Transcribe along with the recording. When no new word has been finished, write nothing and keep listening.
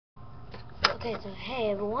Okay, so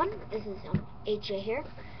hey everyone, this is HJ here,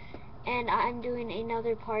 and I'm doing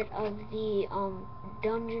another part of the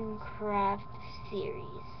Dungeon Craft series.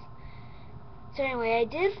 So anyway, I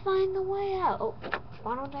did find the way out. Oh,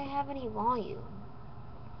 why don't I have any volume?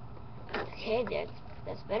 Okay,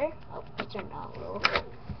 that's better. Oh, I turned down a little.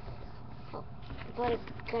 Oh, but it's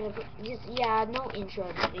gotta go. Just no intro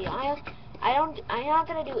in the video. I'm not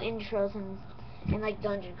gonna do intros in like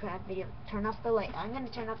Dungeon Craft video. Turn off the light. I'm gonna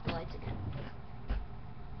turn off the lights again.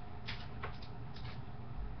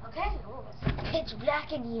 Okay, oh, it's pitch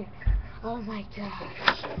black in here. Oh my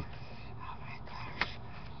gosh. Oh my gosh.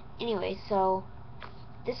 Anyway, so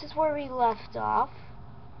this is where we left off.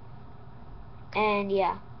 And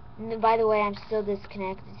yeah. And by the way, I'm still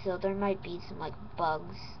disconnected, so there might be some like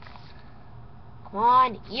bugs. Come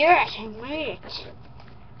on. Yes, I made it.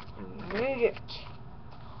 I made it.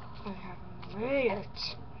 I have made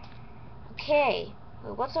it. Okay.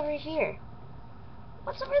 Wait, what's over here?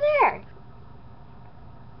 What's over there?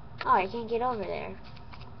 Oh, I can't get over there.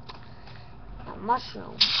 A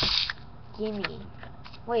mushroom. Gimme.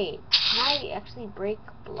 Wait, can I actually break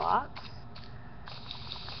blocks?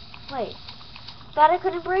 Wait, thought I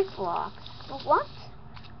couldn't break blocks. But what?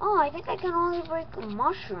 Oh, I think I can only break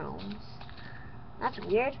mushrooms. That's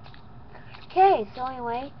weird. Okay, so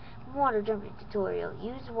anyway, water jumping tutorial.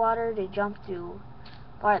 Use water to jump through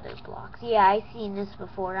farther blocks. Yeah, I've seen this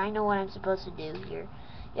before. I know what I'm supposed to do here.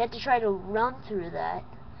 You have to try to run through that.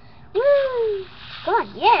 Woo! Come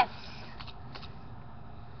on, yes!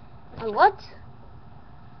 Oh, what?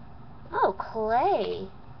 Oh, clay.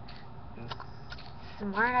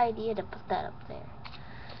 Smart idea to put that up there.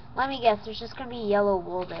 Let me guess, there's just gonna be yellow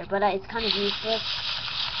wool there, but it's kind of useless.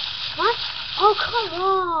 What? Oh, come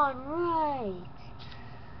on, right.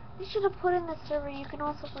 You should have put in the server, you can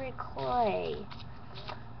also break clay.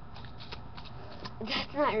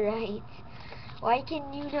 That's not right. Why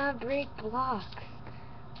can you not break blocks?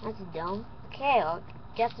 That's dumb. Okay, I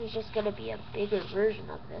guess there's just gonna be a bigger version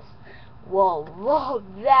of this. Whoa, whoa,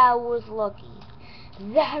 that was lucky.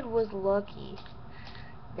 That was lucky.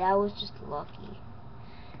 That was just lucky.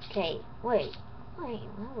 Okay, wait,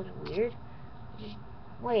 that was weird.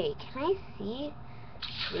 Wait, can I see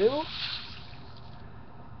through?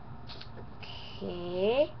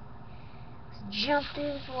 Okay. Let's jump through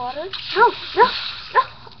this water. No, no, no!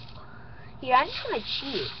 Here, I'm just gonna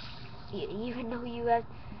cheat. Even though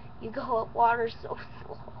you go up water so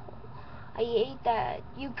slow. I hate that.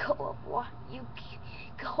 You go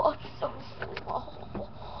up so slow.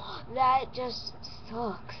 That just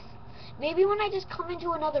sucks. Maybe when I just come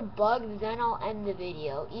into another bug, then I'll end the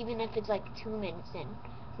video, even if it's like 2 minutes in,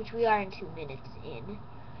 which we are in 2 minutes in.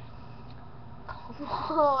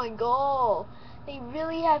 Come on, go. They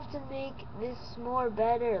really have to make this more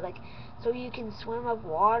better, like, so you can swim up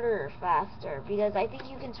water faster, because I think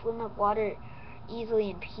you can swim up water easily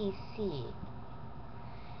in PC.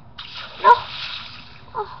 No!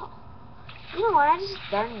 Oh. You know what, I'm just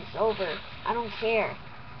starting this over. I don't care.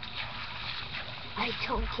 I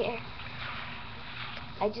don't care.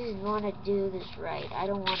 I just want to do this right. I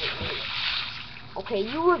don't want to do it. Okay,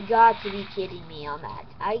 you have got to be kidding me on that.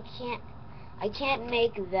 I can't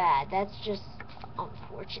make that. That's just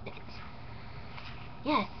unfortunate.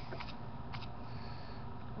 Yes.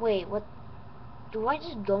 Wait, what? Do I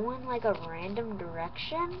just go in like a random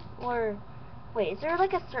direction? Or, wait, is there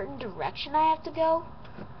like a certain direction I have to go?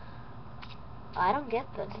 I don't get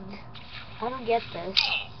this. I don't get this.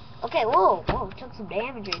 Okay, whoa, took some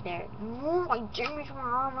damage right there. Ooh, I damaged my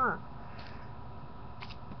armor.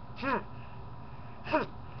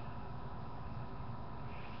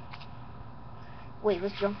 Wait,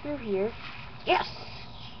 let's jump through here. Yes!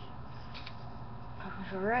 That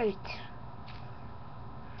was right.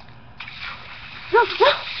 No, no,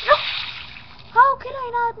 no! How could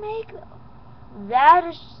I not make... That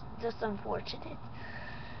is just unfortunate.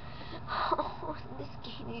 Oh, this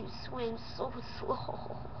game, you swim so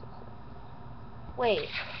slow. Wait,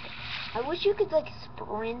 I wish you could like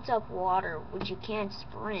sprint up water, which you can't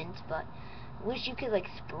sprint, but I wish you could like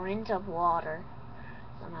sprint up water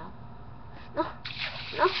somehow. No,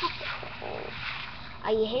 no. Oh,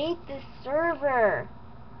 I hate this server.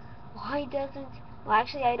 Why doesn't? Well,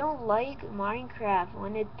 actually, I don't like Minecraft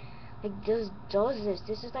when it like does this.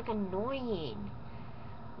 This is like annoying.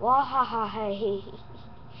 Why?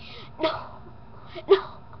 No,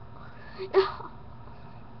 no, no.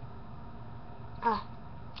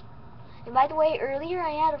 And by the way, earlier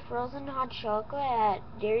I had a frozen hot chocolate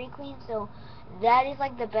at Dairy Queen, so that is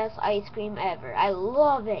like the best ice cream ever. I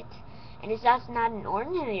love it. And it's just not an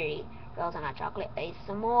ordinary frozen hot chocolate. It's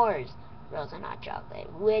s'mores frozen hot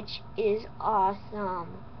chocolate, which is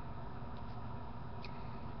awesome.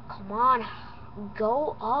 Come on,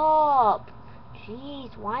 go up.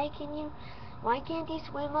 Jeez, why can't you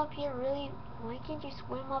swim up here really? Why can't you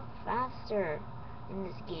swim up faster in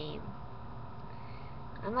this game?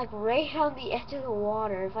 I'm like right on the edge of the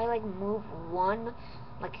water. If I like move one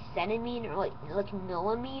like centimeter, like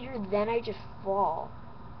millimeter, then I just fall.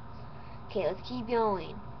 Okay, let's keep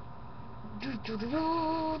going.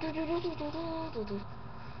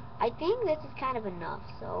 I think this is kind of enough,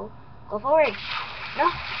 so go forward. No.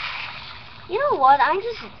 You know what?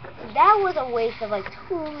 That was a waste of like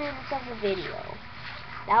 2 minutes of the video.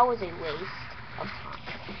 That was a waste of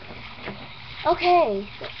time. Okay.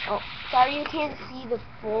 So, oh, sorry you can't see my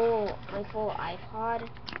full iPod.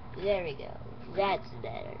 There we go. That's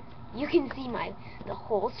better. You can see the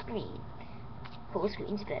whole screen. Whole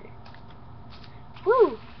screen's better.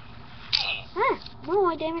 Woo! Ah, no,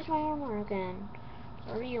 I damaged my armor again.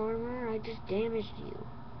 Sorry, armor, I just damaged you.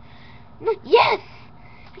 No, yes!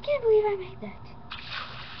 I can't believe I made that.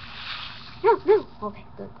 No. Okay,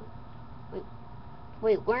 good.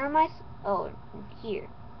 Wait, where am I? Oh, here.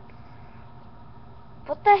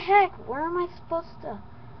 What the heck? Where am I supposed to?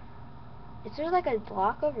 Is there like a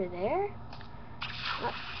block over there?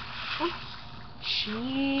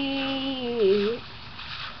 Cheat.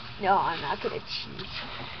 No, I'm not gonna cheat.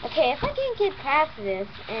 Okay, if I can't get past this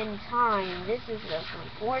in time, this is just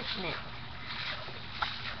unfortunate.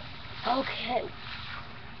 Okay,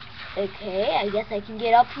 I guess I can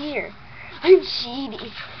get up here. I'm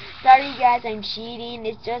cheating. Sorry guys, I'm cheating.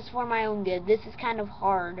 It's just for my own good. This is kind of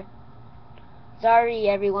hard. Sorry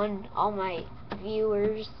everyone, all my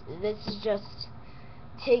viewers. This is just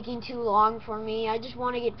taking too long for me. I just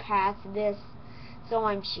want to get past this, so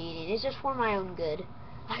I'm cheating. It's just for my own good.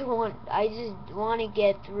 I just want to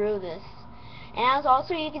get through this. And as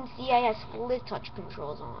also you can see, I have split touch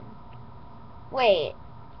controls on. Wait,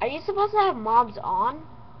 are you supposed to have mobs on?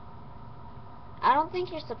 I don't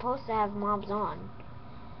think you're supposed to have mobs on.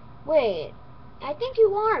 Wait, I think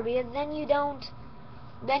you are, because then you don't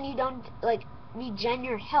like regen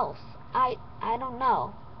your health. I don't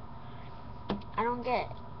know. I don't get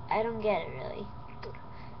it really.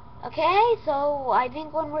 Okay, so I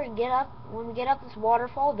think when we get up this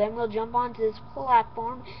waterfall, then we'll jump onto this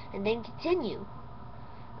platform and then continue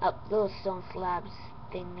up those stone slabs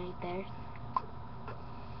thing right there.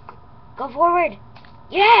 Go forward.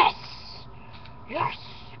 Yes. Yes.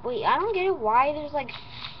 Wait, I don't get it. Why there's like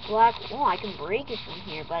black? Oh, I can break it from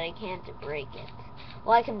here, but I can't break it.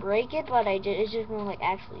 Well, I can break it, but it just won't like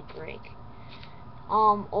actually break.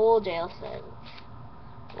 Old jail cells.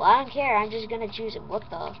 Well, I don't care. I'm just gonna choose it. What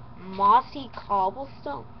the? Mossy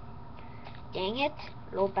cobblestone. Dang it.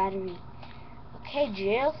 Low battery. Okay,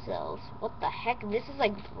 jail cells. What the heck? This is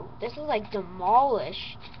like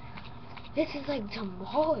demolished. This is like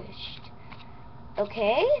demolished.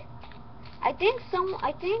 Okay. I think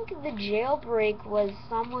the jailbreak was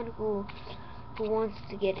someone who wants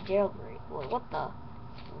to get a jailbreak. Well, what the?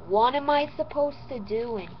 What am I supposed to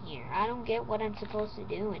do in here? I don't get what I'm supposed to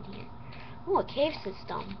do in here. Oh, a cave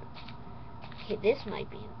system. Okay, this might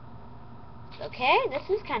be. Okay, this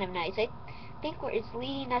is kind of nice. I think it's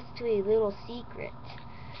leading us to a little secret.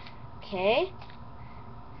 Okay.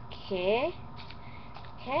 Okay.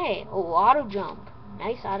 Okay. Oh, auto jump.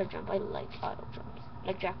 Nice auto jump. I like auto jumps.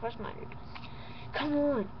 Like Jack Frost Miner does. Come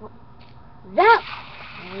on.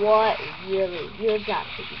 What? Really? You got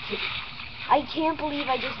to be kidding. I can't believe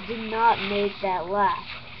I just did not make that laugh.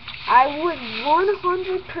 I would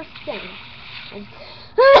 100%.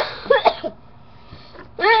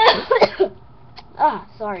 Ah,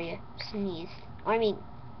 sorry, sneezed. I mean,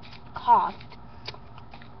 coughed.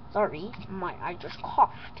 Sorry, I just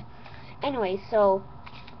coughed. Anyway, so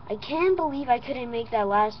I can't believe I couldn't make that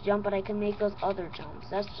last jump, but I can make those other jumps.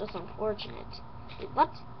 That's just unfortunate. Wait,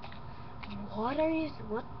 what? What are you?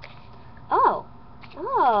 What? Oh,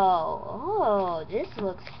 this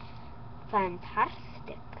looks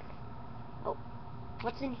fantastic. Oh,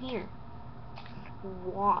 what's in here?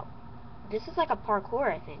 Wow, this is like a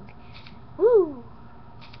parkour, I think. Woo!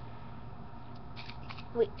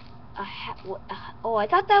 Wait, oh, I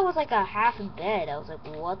thought that was like a half bed. I was like,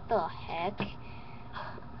 what the heck?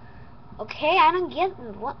 Okay, I don't get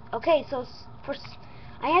what. Okay, so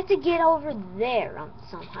I have to get over there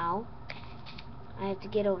somehow. I have to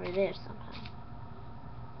get over there somehow.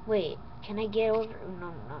 Wait, can I get over?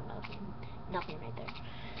 No, nothing right there.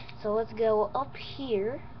 So let's go up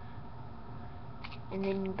here, and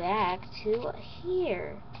then back to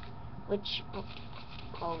here. Which,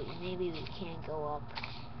 oh, maybe we can't go up.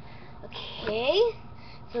 Okay,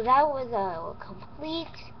 so that was a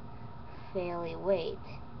complete failure. Wait,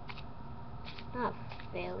 not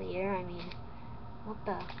failure, I mean, What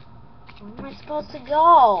the? Where am I supposed to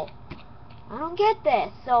go? I don't get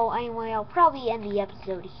this. So anyway, I'll probably end the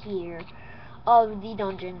episode here of the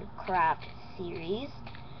Dungeon Craft series.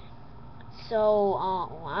 So,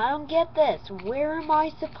 I don't get this. Where am I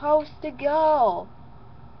supposed to go?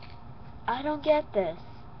 I don't get this.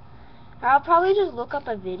 I'll probably just look up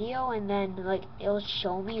a video and then, like, it'll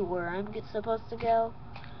show me where I'm supposed to go.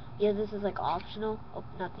 Yeah, this is, like, optional. Oh,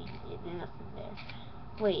 nothing. There's nothing there.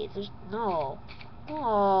 Wait, there's... No.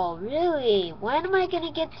 Oh, really? When am I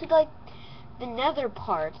gonna get to, like, the nether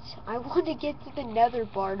part? I want to get to the nether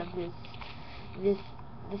part of this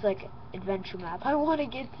like adventure map. I want to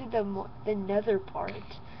get to the nether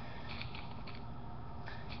part.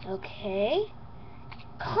 Okay.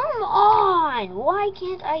 Come on! Why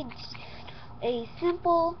can't I just a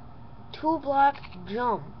simple 2-block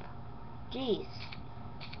jump? Jeez.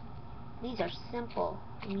 These are simple.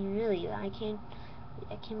 I mean, really, I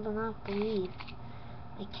cannot believe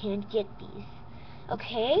I can't get these.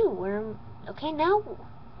 Okay, okay, now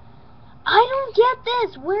I don't get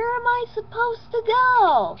this. Where am I supposed to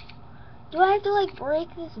go? Do I have to, like,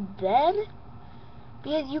 break this bed?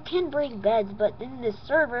 Because you can break beds, but in this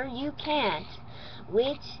server, you can't.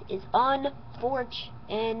 Which is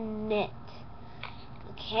unfortunate.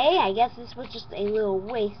 Okay, I guess this was just a little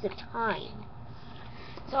waste of time.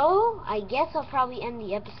 So, I guess I'll probably end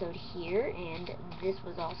the episode here, and this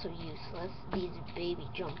was also useless. These baby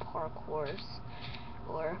jump parkours.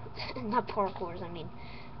 Or, not parkours, I mean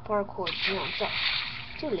parkour jumps. Oh,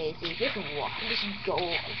 too lazy. Just walk. Just go over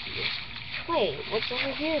here. Wait, what's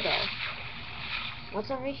over here though? What's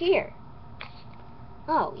over here?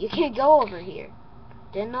 Oh, you can't go over here.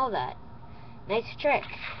 Didn't know that. Nice trick,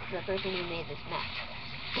 the person who made this map.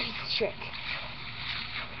 Nice trick.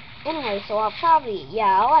 Anyway, so I'll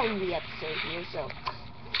end the episode here. So,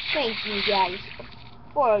 thank you guys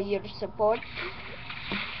for your support.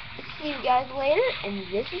 See you guys later, and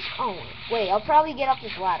this is Owen. Wait, I'll probably get up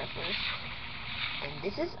this ladder first. And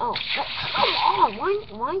this is Owen. Oh, come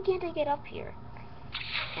on! Why can't I get up here?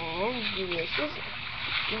 And this is...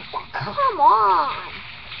 Oh, come on!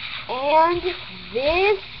 And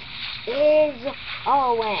this is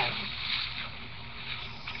Owen.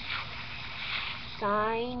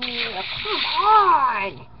 Signing up. Come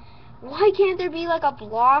on! Why can't there be like a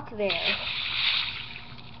block there?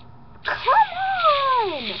 Come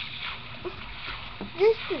on!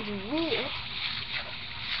 This is weird.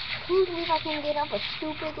 I can't believe I can get up a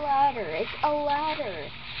stupid ladder. It's a ladder.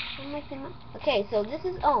 Okay, so this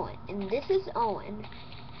is Owen, and this is Owen.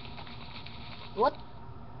 What?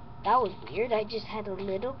 That was weird. I just had a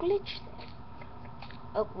little glitch there.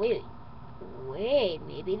 Oh, wait.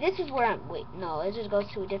 Maybe this is where I'm... Wait, no, it just goes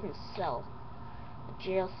to a different cell. A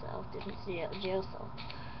jail cell. Different jail cell.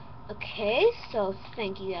 Okay, so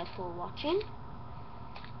thank you guys for watching.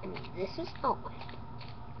 And this is Owen.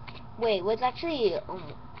 Wait, what's actually...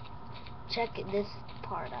 check this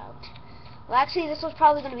part out. Well, actually, this was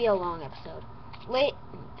probably going to be a long episode. Wait,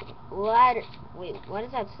 ladder... Wait, what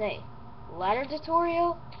does that say? Ladder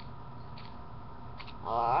tutorial?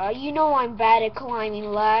 You know I'm bad at climbing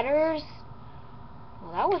ladders.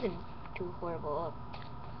 Well, that wasn't too horrible.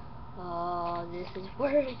 Oh, this is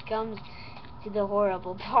where it comes to the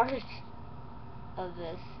horrible part of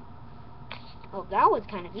this. Oh, that was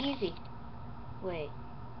kind of easy. Wait.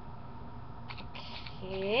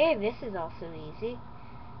 Okay, this is also easy.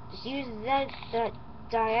 Just use that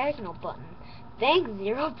diagonal button. Thanks,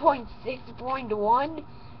 0.6.1.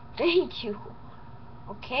 Thank you.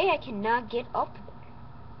 Okay, I cannot get up there.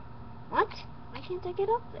 What? Why can't I get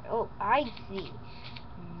up there? Oh, I see.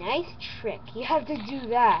 Nice trick. You have to do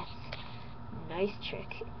that. Nice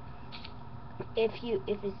trick. If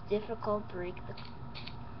it's difficult, break the...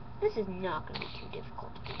 This is not going to be too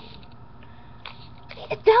difficult for me.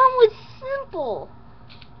 That was simple.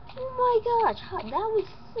 Oh my gosh, that was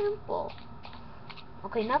simple.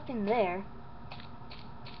 Okay, nothing there.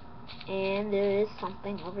 And there is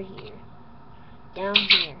something over here. Down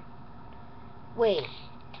here. Wait.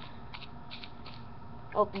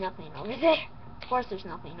 Oh, nothing over there. Of course there's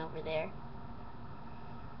nothing over there.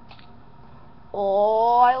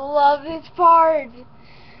 Oh, I love this part.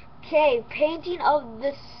 Okay, painting of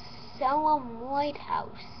the Salem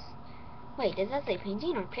Lighthouse. Wait, does that say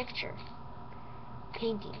painting or picture?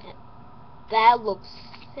 Painting it. That looks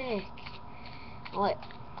sick. What?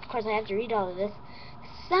 Of course I have to read all of this.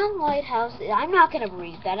 Salem Lighthouse. I'm not gonna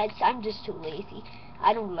read that. I'm just too lazy.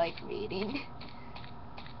 I don't like reading.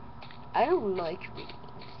 I don't like reading.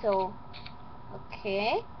 So,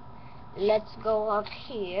 okay. Let's go up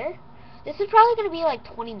here. This is probably gonna be like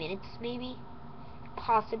 20 minutes, maybe.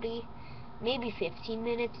 Possibly. maybe 15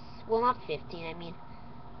 minutes. Well, not 15. I mean,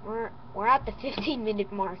 we're at the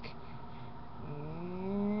 15-minute mark.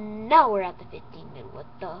 Now we're at the 15-minute.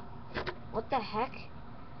 What the heck?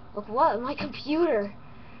 Look, what? My computer.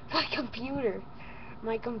 My computer.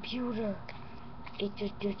 It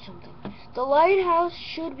just did something. The lighthouse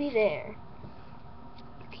should be there.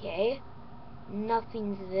 Okay.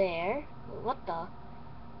 Nothing's there. What the?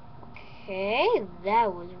 Okay,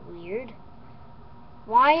 that was weird.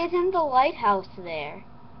 Why isn't the lighthouse there?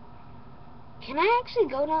 Can I actually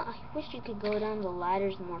go down? I wish you could go down the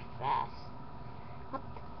ladders more fast. What?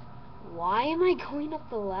 Why am I going up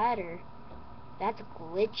the ladder? That's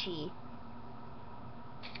glitchy.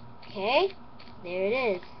 Okay, there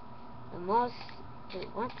it is. The most... Wait,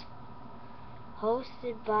 what?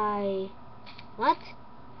 Hosted by... What?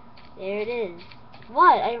 There it is.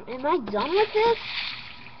 What? Am I done with this?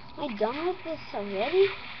 Am I done with this already?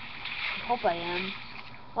 I hope I am.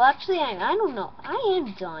 Well, actually, I don't know. I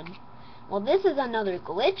am done. Well, this is another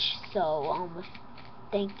glitch, so,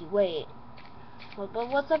 thank you. Wait. But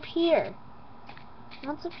what's up here?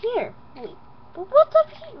 What's up here? Wait. But what's up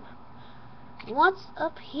here? What's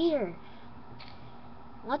up here?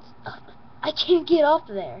 What's up? I can't get up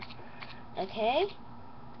there. Okay?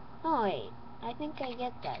 Oh, wait. I think I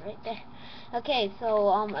get that right there. Okay,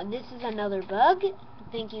 so, this is another bug.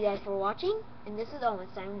 Thank you guys for watching. And this is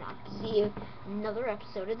almost signing off. See you in another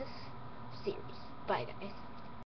episode of this series. Bye, guys.